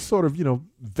things, but just sort of,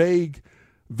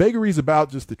 vagaries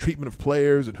about just the treatment of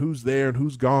players and who's there and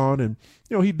who's gone. And,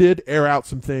 he did air out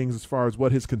some things as far as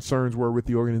what his concerns were with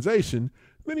the organization.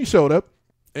 Then he showed up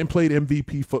and played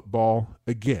MVP football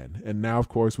again. And now, of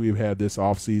course, we've had this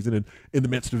offseason, and in the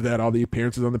midst of that, all the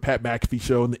appearances on the Pat McAfee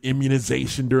show and the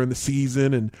immunization during the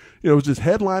season. And, it was just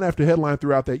headline after headline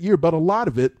throughout that year, but a lot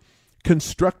of it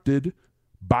constructed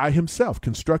by himself,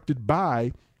 constructed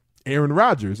by Aaron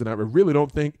Rodgers. And I really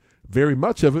don't think very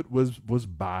much of it was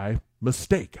by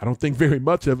mistake. I don't think very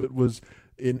much of it was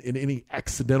in any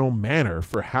accidental manner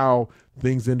for how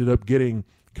things ended up getting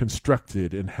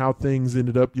constructed and how things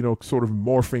ended up, sort of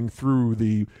morphing through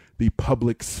the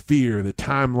public sphere, the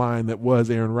timeline that was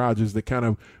Aaron Rodgers that kind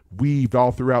of weaved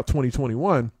all throughout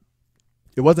 2021.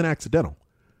 It wasn't accidental.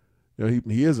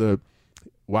 He is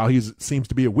while he seems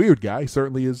to be a weird guy, he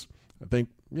certainly is, I think,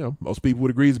 most people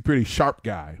would agree he's a pretty sharp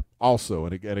guy also,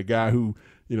 and a guy who,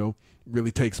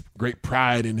 really takes great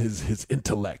pride in his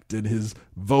intellect and his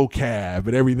vocab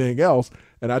and everything else.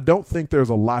 And I don't think there's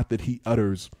a lot that he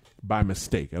utters by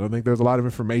mistake. I don't think there's a lot of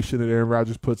information that Aaron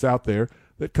Rodgers puts out there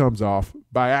that comes off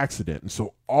by accident. And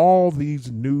so all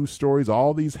these news stories,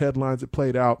 all these headlines that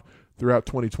played out throughout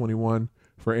 2021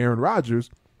 for Aaron Rodgers,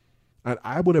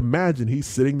 I would imagine he's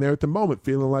sitting there at the moment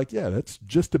feeling like, yeah, that's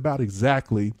just about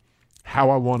exactly how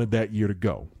I wanted that year to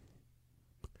go.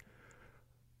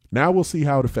 Now we'll see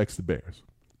how it affects the Bears.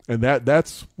 And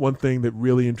that's one thing that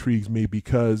really intrigues me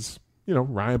because,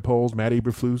 Ryan Poles, Matt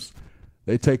Eberflus,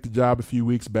 they take the job a few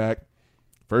weeks back.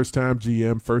 First-time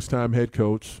GM, first-time head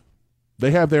coach.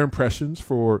 They have their impressions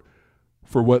for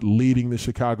what leading the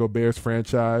Chicago Bears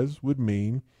franchise would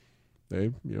mean.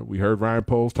 We heard Ryan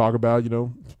Poles talk about,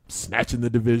 snatching the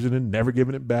division and never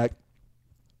giving it back.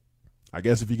 I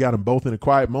guess if you got them both in a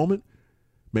quiet moment,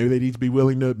 maybe they'd each be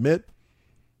willing to admit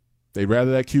they'd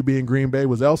rather that QB in Green Bay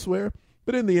was elsewhere.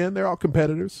 But in the end, they're all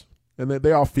competitors, and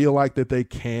they all feel like that they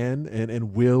can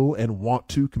and will and want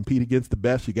to compete against the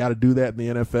best. You got to do that in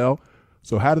the NFL.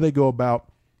 So how do they go about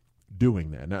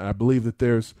doing that? Now, I believe that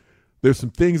there's some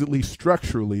things, at least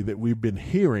structurally, that we've been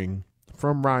hearing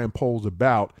from Ryan Poles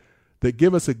about that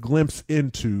give us a glimpse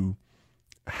into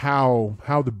how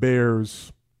the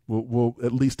Bears will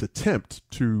at least attempt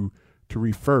to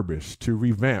refurbish, to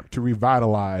revamp, to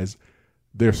revitalize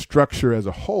their structure as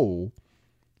a whole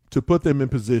to put them in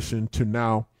position to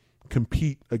now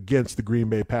compete against the Green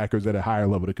Bay Packers at a higher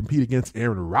level, to compete against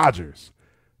Aaron Rodgers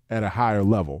at a higher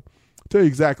level. I'll tell you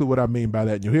exactly what I mean by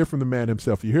that. And you'll hear from the man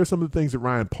himself. You hear some of the things that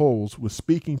Ryan Poles was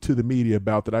speaking to the media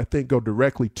about that I think go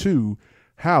directly to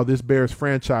how this Bears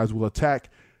franchise will attack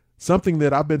something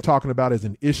that I've been talking about as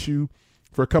an issue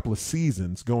for a couple of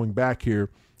seasons going back here,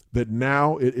 that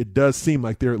now it does seem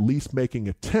like they're at least making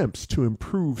attempts to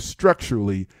improve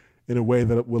structurally in a way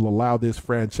that will allow this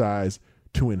franchise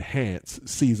to enhance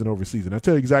season over season. I'll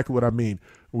tell you exactly what I mean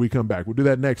when we come back. We'll do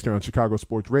that next here on Chicago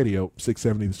Sports Radio,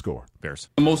 670 The Score. Bears.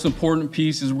 The most important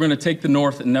piece is we're going to take the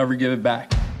North and never give it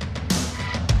back.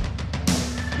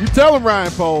 You tell him,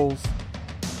 Ryan Poles.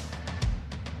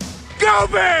 Go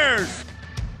Bears!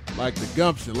 Like the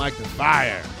gumption, like the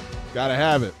fire. Gotta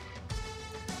have it.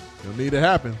 It'll need to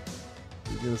happen.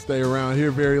 He's going to stay around here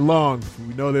very long.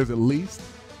 We know there's at least,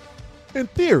 in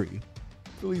theory,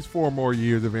 at least 4 more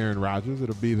years of Aaron Rodgers.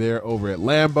 It'll be there over at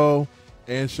Lambeau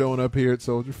and showing up here at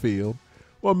Soldier Field.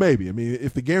 Well, maybe. I mean,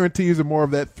 if the guarantees are more of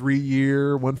that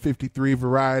 3-year, 153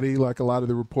 variety, like a lot of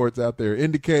the reports out there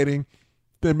indicating,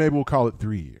 then maybe we'll call it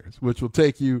 3 years, which will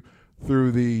take you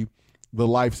through the the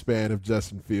lifespan of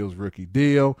Justin Fields' rookie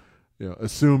deal.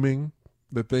 Assuming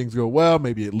that things go well,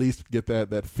 maybe at least get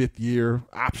that fifth-year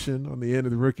option on the end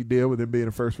of the rookie deal with him being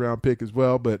a first-round pick as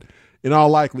well. But in all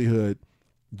likelihood,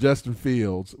 Justin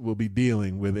Fields will be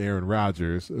dealing with Aaron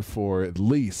Rodgers for at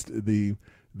least the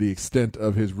extent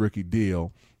of his rookie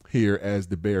deal here as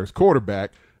the Bears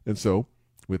quarterback. And so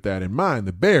with that in mind,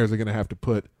 the Bears are going to have to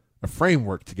put a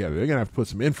framework together. They're going to have to put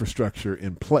some infrastructure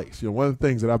in place. One of the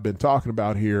things that I've been talking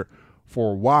about here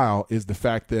for a while is the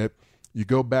fact that you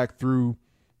go back through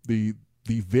the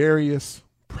various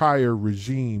prior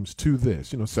regimes to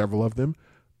this, several of them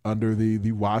under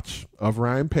the watch of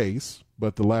Ryan Pace,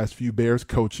 but the last few Bears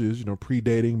coaches,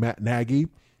 predating Matt Nagy,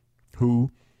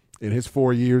 who in his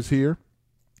 4 years here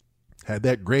had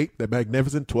that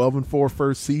magnificent 12-4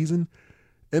 first season,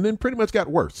 and then pretty much got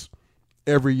worse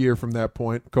every year from that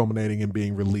point, culminating in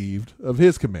being relieved of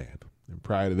his command. And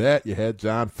prior to that, you had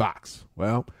John Fox.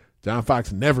 Well, John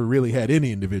Fox never really had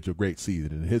any individual great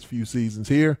season. In his few seasons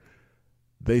here,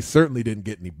 they certainly didn't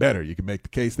get any better. You can make the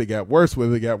case they got worse,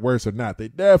 whether they got worse or not. They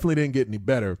definitely didn't get any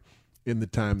better in the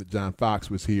time that John Fox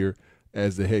was here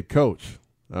as the head coach.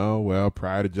 Oh, well,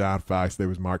 prior to John Fox, there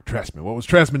was Mark Trestman. What was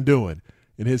Trestman doing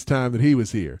in his time that he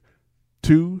was here?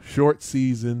 2 short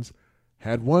seasons,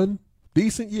 had 1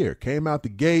 decent year, came out the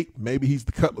gate. Maybe he's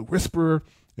the Cutler Whisperer.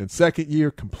 And second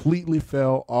year completely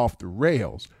fell off the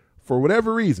rails. For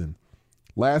whatever reason,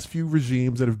 last few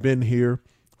regimes that have been here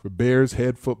for Bears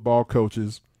head football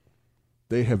coaches,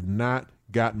 they have not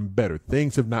gotten better.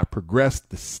 Things have not progressed.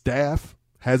 The staff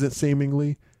hasn't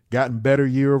seemingly gotten better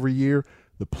year over year.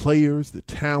 The players, the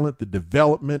talent, the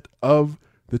development of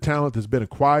the talent that's been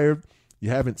acquired, you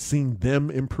haven't seen them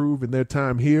improve in their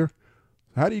time here.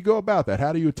 How do you go about that?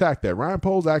 How do you attack that? Ryan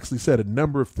Poles actually said a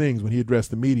number of things when he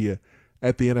addressed the media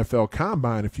at the NFL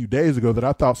Combine a few days ago that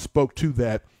I thought spoke to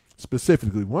that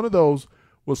specifically. One of those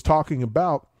was talking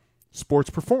about sports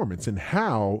performance and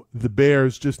how the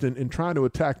Bears, just in trying to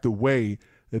attack the way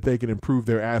that they can improve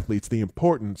their athletes, the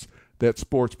importance that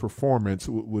sports performance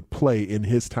would play in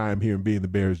his time here and being the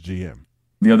Bears GM.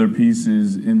 The other piece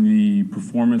is in the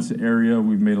performance area.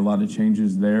 We've made a lot of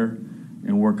changes there,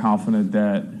 and we're confident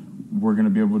that we're going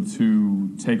to be able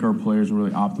to take our players and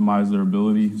really optimize their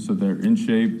ability so they're in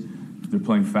shape, they're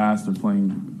playing fast, they're playing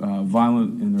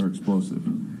violent, and they're explosive.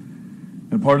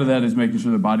 And part of that is making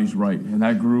sure the body's right. And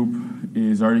that group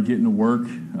is already getting to work.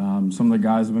 Some of the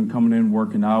guys have been coming in,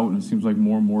 working out, and it seems like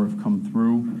more and more have come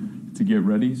through to get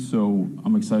ready. So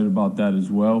I'm excited about that as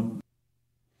well.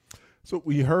 So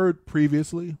we heard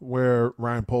previously where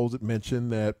Ryan Poles had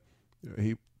mentioned that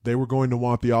they were going to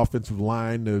want the offensive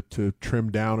line to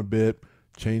trim down a bit,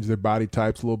 change their body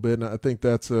types a little bit. And I think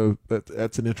that's an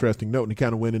interesting note, and he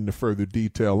kind of went into further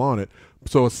detail on it.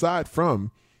 So aside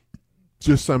from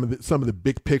just some of the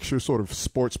big picture sort of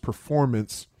sports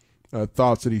performance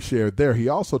thoughts that he shared there, he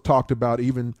also talked about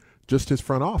even just his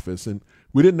front office. And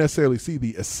we didn't necessarily see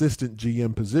the assistant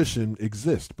GM position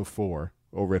exist before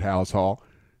over at Halas Hall.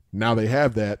 Now they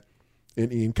have that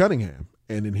in Ian Cunningham.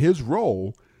 And in his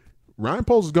role, Ryan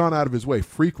Poles has gone out of his way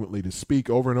frequently to speak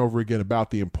over and over again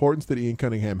about the importance that Ian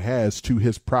Cunningham has to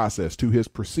his process, to his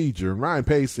procedure. And Ryan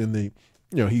Pace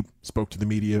he spoke to the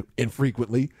media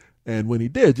infrequently. And when he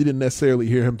did, you didn't necessarily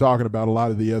hear him talking about a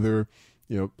lot of the other,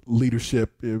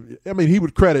 leadership. I mean, he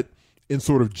would credit in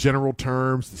sort of general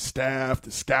terms the staff, the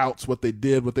scouts, what they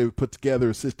did, what they would put together,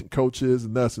 assistant coaches,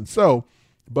 and thus and so.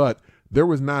 But there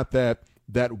was not that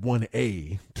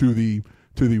 1A to the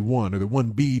 1 or the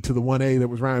 1B to the 1A that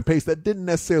was Ryan Pace. That didn't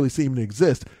necessarily seem to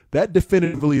exist. That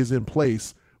definitively is in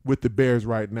place with the Bears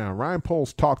right now. Ryan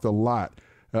Poles talked a lot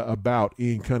about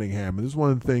Ian Cunningham, and this is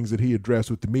one of the things that he addressed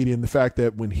with the media, and the fact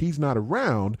that when he's not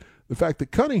around, the fact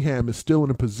that Cunningham is still in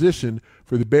a position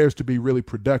for the Bears to be really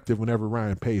productive whenever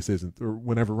Ryan Pace isn't, or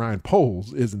whenever Ryan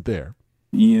Poles isn't there.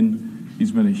 Ian,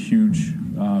 he's been a huge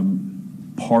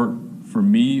part for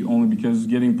me, only because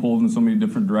getting pulled in so many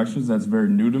different directions, that's very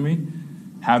new to me.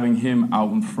 Having him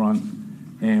out in front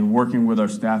and working with our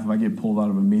staff, if I get pulled out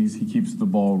of a meeting, he keeps the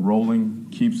ball rolling,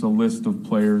 keeps a list of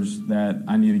players that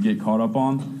I need to get caught up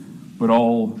on, but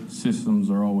all systems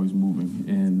are always moving,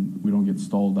 and we don't get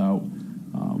stalled out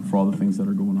for all the things that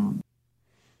are going on.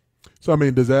 So, I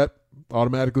mean, does that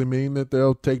automatically mean that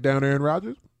they'll take down Aaron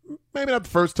Rodgers? Maybe not the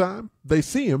first time they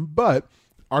see him, but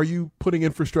are you putting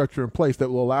infrastructure in place that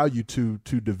will allow you to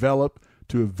develop,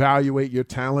 to evaluate your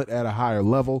talent at a higher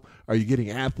level? Are you getting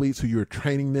athletes who you're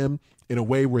training them in a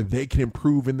way where they can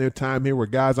improve in their time here, where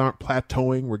guys aren't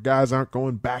plateauing, where guys aren't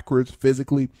going backwards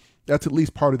physically? That's at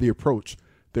least part of the approach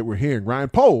that we're hearing Ryan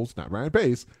Poles, not Ryan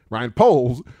Pace, Ryan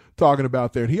Poles talking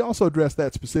about there. And he also addressed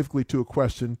that specifically to a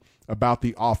question about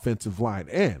the offensive line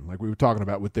and, like we were talking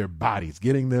about, with their bodies,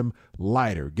 getting them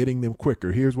lighter, getting them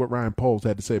quicker. Here's what Ryan Poles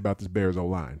had to say about this Bears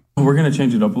O-line. We're going to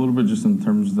change it up a little bit just in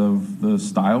terms of the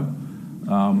style.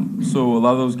 So a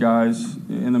lot of those guys,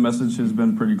 and the message has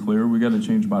been pretty clear, we got to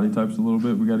change body types a little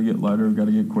bit. We got to get lighter, we got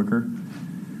to get quicker.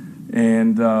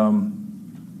 And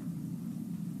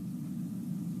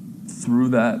through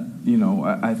that,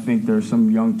 I think there's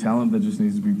some young talent that just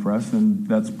needs to be pressed, and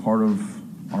that's part of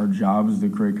our job is to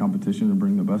create competition and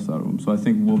bring the best out of them. So I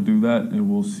think we'll do that, and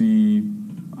we'll see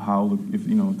how if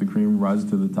the cream rises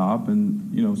to the top,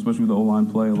 and especially with the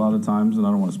O-line play, a lot of times, and I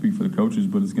don't want to speak for the coaches,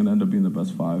 but it's going to end up being the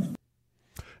best 5.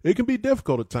 It can be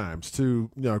difficult at times to,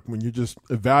 when you're just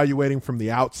evaluating from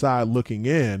the outside looking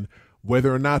in,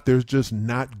 whether or not there's just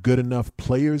not good enough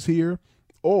players here,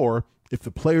 or if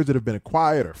the players that have been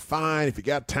acquired are fine, if you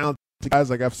got talented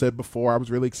guys, like I've said before, I was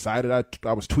really excited.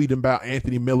 I was tweeting about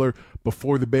Anthony Miller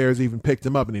before the Bears even picked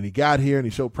him up, and then he got here and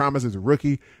he showed promise as a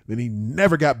rookie. Then he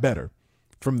never got better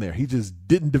from there. He just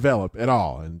didn't develop at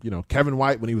all. And, Kevin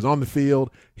White, when he was on the field,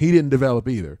 he didn't develop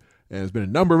either. And there's been a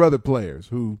number of other players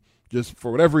who just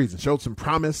for whatever reason showed some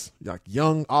promise, like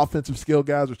young offensive skill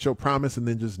guys would show promise and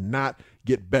then just not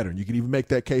get better. And you can even make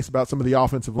that case about some of the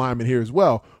offensive linemen here as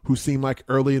well, who seem like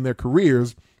early in their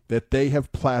careers that they have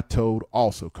plateaued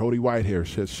also. Cody Whitehair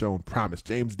has shown promise.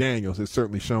 James Daniels has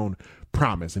certainly shown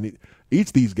promise. And each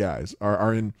of these guys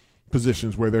are in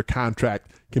positions where their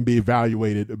contract can be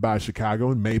evaluated by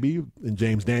Chicago. And maybe in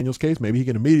James Daniels' case, maybe he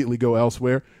can immediately go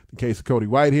elsewhere. In case of Cody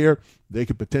Whitehair, they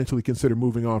could potentially consider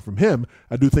moving on from him.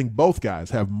 I do think both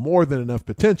guys have more than enough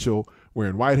potential, where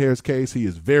in Whitehair's case, he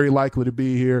is very likely to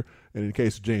be here. And in the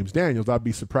case of James Daniels, I'd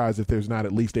be surprised if there's not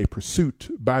at least a pursuit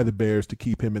by the Bears to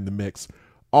keep him in the mix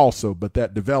also. But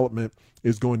that development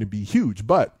is going to be huge.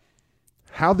 But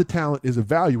how the talent is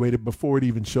evaluated before it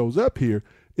even shows up here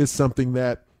is something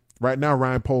that right now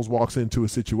Ryan Poles walks into a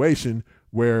situation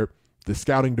where the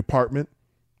scouting department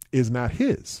is not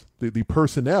his. The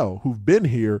personnel who've been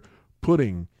here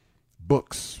putting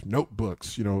books,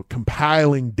 notebooks,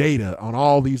 compiling data on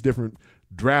all these different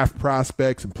draft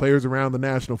prospects and players around the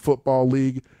National Football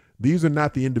League. These are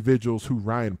not the individuals who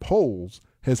Ryan Poles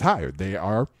has hired. They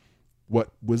are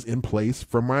what was in place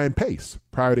from Ryan Pace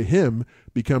prior to him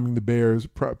becoming the Bears,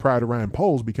 prior to Ryan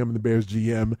Poles becoming the Bears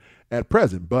GM at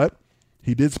present. But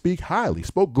he did speak highly,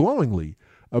 spoke glowingly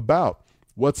about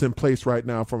what's in place right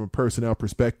now from a personnel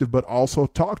perspective, but also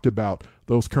talked about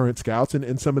those current scouts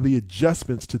and some of the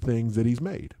adjustments to things that he's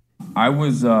made. I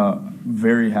was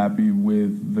very happy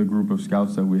with the group of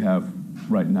scouts that we have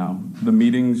right now. The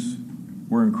meetings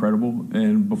were incredible,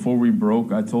 and before we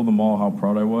broke, I told them all how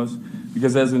proud I was.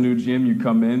 Because as a new GM, you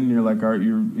come in and you're like, all right,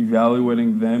 you're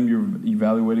evaluating them, you're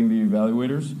evaluating the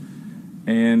evaluators.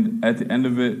 And at the end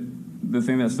of it, the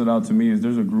thing that stood out to me is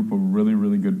there's a group of really,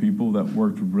 really good people that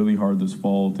worked really hard this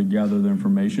fall to gather the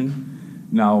information.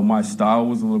 Now, my style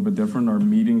was a little bit different. Our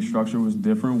meeting structure was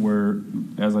different where,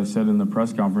 as I said in the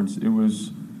press conference, it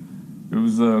was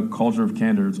a culture of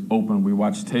candor. It's open. We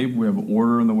watch tape. We have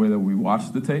order in the way that we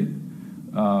watch the tape.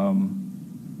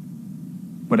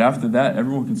 But after that,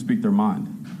 everyone can speak their mind.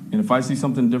 And if I see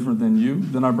something different than you,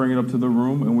 then I bring it up to the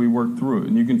room and we work through it.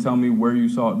 And you can tell me where you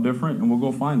saw it different and we'll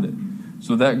go find it.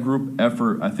 So that group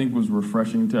effort, I think, was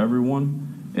refreshing to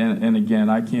everyone. And again,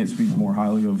 I can't speak more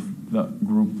highly of the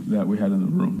group that we had in the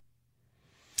room.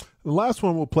 The last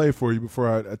one we'll play for you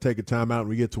before I take a time out and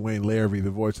we get to Wayne Larrivee,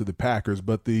 the voice of the Packers.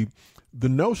 But the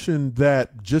notion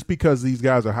that just because these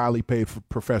guys are highly paid for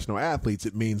professional athletes,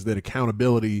 it means that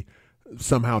accountability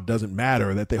somehow doesn't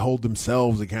matter, that they hold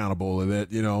themselves accountable, or that,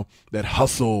 that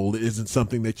hustle isn't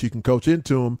something that you can coach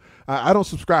into them. I don't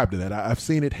subscribe to that. I've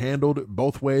seen it handled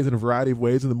both ways in a variety of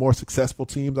ways. And the more successful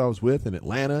teams I was with in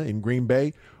Atlanta, in Green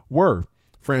Bay, were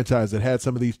franchises that had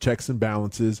some of these checks and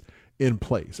balances in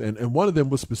place. And one of them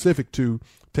was specific to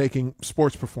taking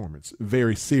sports performance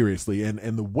very seriously and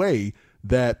the way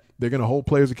that they're going to hold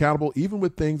players accountable, even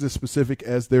with things as specific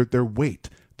as their weight,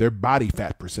 their body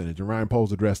fat percentage. And Ryan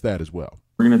Poles addressed that as well.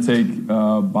 We're going to take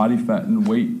body fat and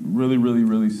weight really, really,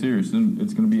 really serious. And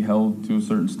it's going to be held to a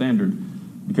certain standard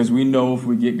because we know if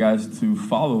we get guys to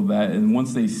follow that, and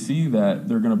once they see that,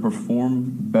 they're going to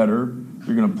perform better.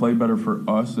 They're going to play better for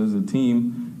us as a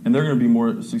team, and they're going to be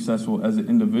more successful as an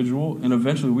individual. And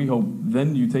eventually, we hope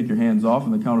then you take your hands off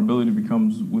and the accountability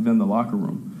becomes within the locker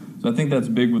room. So I think that's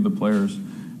big with the players.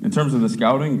 In terms of the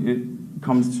scouting, it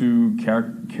comes to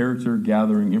character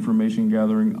gathering, information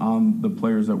gathering on the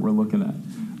players that we're looking at.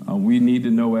 We need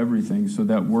to know everything so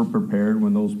that we're prepared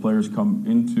when those players come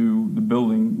into the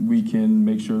building. We can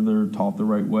make sure they're taught the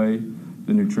right way,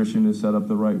 the nutrition is set up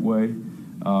the right way.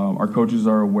 Our coaches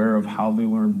are aware of how they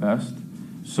learn best.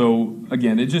 So,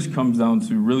 again, it just comes down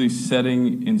to really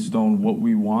setting in stone what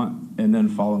we want and then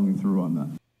following through on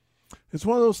that. It's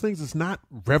one of those things that's not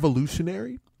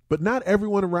revolutionary, but not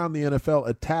everyone around the NFL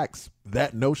attacks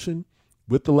that notion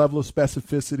with the level of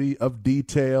specificity, of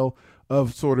detail,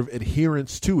 of sort of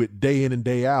adherence to it day in and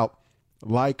day out,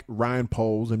 like Ryan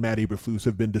Poles and Matt Eberflus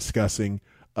have been discussing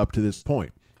up to this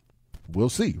point. We'll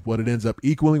see what it ends up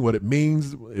equaling, what it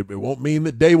means. It won't mean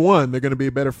that day one they're going to be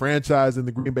a better franchise than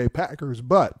the Green Bay Packers,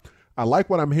 but I like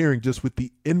what I'm hearing just with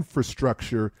the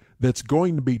infrastructure that's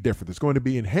going to be different. That's going to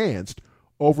be enhanced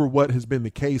over what has been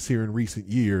the case here in recent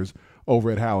years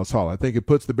over at Halas Hall. I think it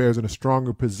puts the Bears in a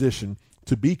stronger position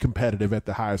to be competitive at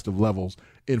the highest of levels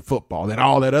in football. Then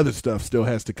all that other stuff still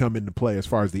has to come into play as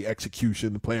far as the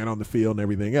execution, the playing on the field, and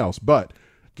everything else. But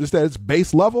just at its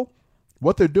base level,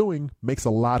 what they're doing makes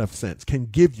a lot of sense, can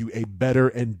give you a better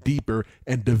and deeper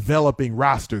and developing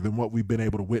roster than what we've been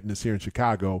able to witness here in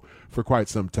Chicago for quite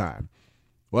some time.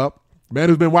 Well, man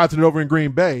who's been watching it over in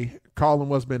Green Bay, calling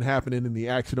what's been happening in the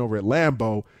action over at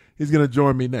Lambeau, he's going to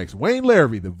join me next. Wayne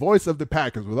Larrivee, the voice of the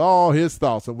Packers, with all his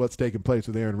thoughts on what's taking place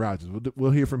with Aaron Rodgers.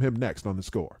 We'll hear from him next on The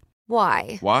Score.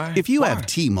 Why? If you have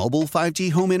T-Mobile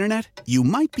 5G home internet, you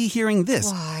might be hearing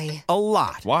this Why? a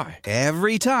lot.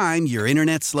 Every time your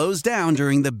internet slows down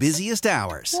during the busiest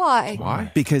hours.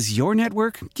 Why? Because your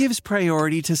network gives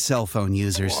priority to cell phone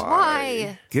users.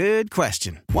 Why? Good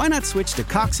question. Why not switch to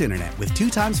Cox Internet with 2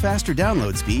 times faster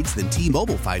download speeds than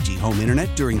T-Mobile 5G home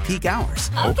internet during peak hours?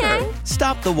 Okay.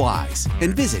 Stop the whys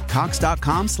and visit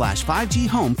cox.com/5G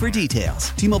home for details.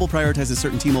 T-Mobile prioritizes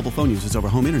certain T-Mobile phone users over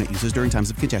home internet users during times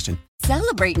of congestion.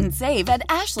 Celebrate and save at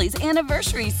Ashley's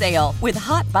Anniversary Sale. With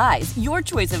Hot Buys, your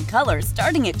choice of colors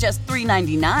starting at just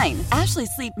 $3.99. Ashley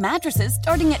Sleep mattresses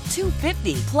starting at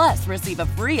 $2.50. Plus, receive a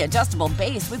free adjustable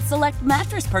base with select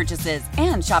mattress purchases.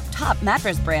 And shop top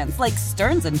mattress brands like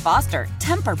Stearns & Foster,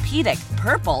 Tempur-Pedic,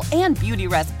 Purple, and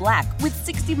Beautyrest Black with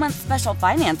 60-month special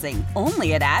financing.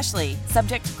 Only at Ashley.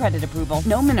 Subject to credit approval.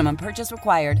 No minimum purchase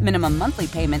required. Minimum monthly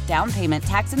payment, down payment,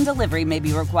 tax, and delivery may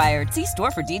be required. See store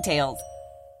for details.